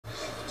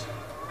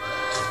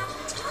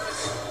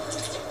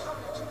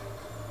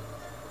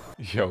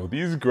Yo,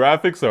 these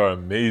graphics are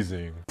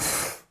amazing.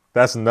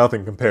 That's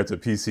nothing compared to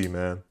PC,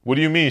 man. What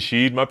do you mean,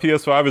 Sheed? My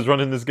PS5 is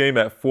running this game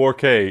at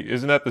 4K.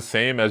 Isn't that the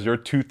same as your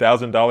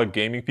 $2,000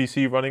 gaming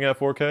PC running at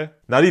 4K?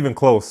 Not even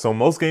close. So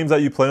most games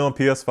that you play on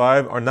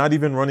PS5 are not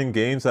even running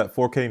games at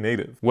 4K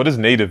native. What does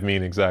native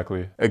mean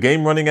exactly? A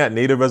game running at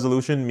native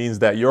resolution means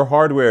that your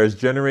hardware is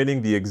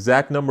generating the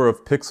exact number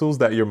of pixels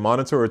that your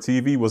monitor or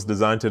TV was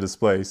designed to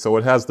display, so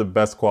it has the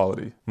best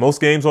quality.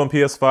 Most games on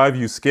PS5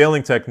 use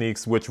scaling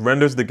techniques, which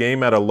renders the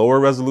game at a lower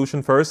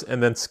resolution first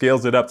and then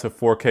scales it up to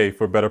 4K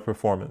for better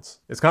performance.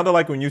 It's kind of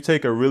like when you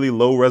take a really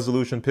low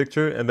resolution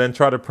picture and then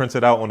try to print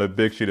it out on a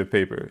big sheet of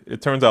paper.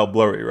 It turns out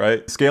blurry,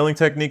 right? Scaling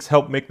techniques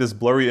help make this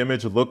blurry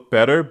image look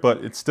better,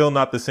 but it's still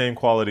not the same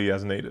quality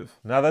as native.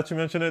 Now that you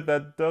mention it,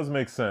 that does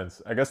make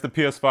sense. I guess the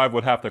PS5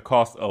 would have to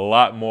cost a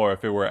lot more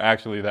if it were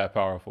actually that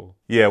powerful.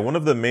 Yeah, one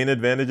of the main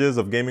advantages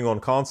of gaming on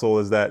console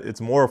is that it's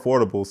more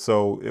affordable,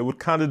 so it would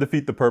kind of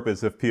defeat the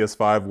purpose if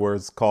PS5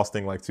 was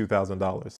costing like $2,000.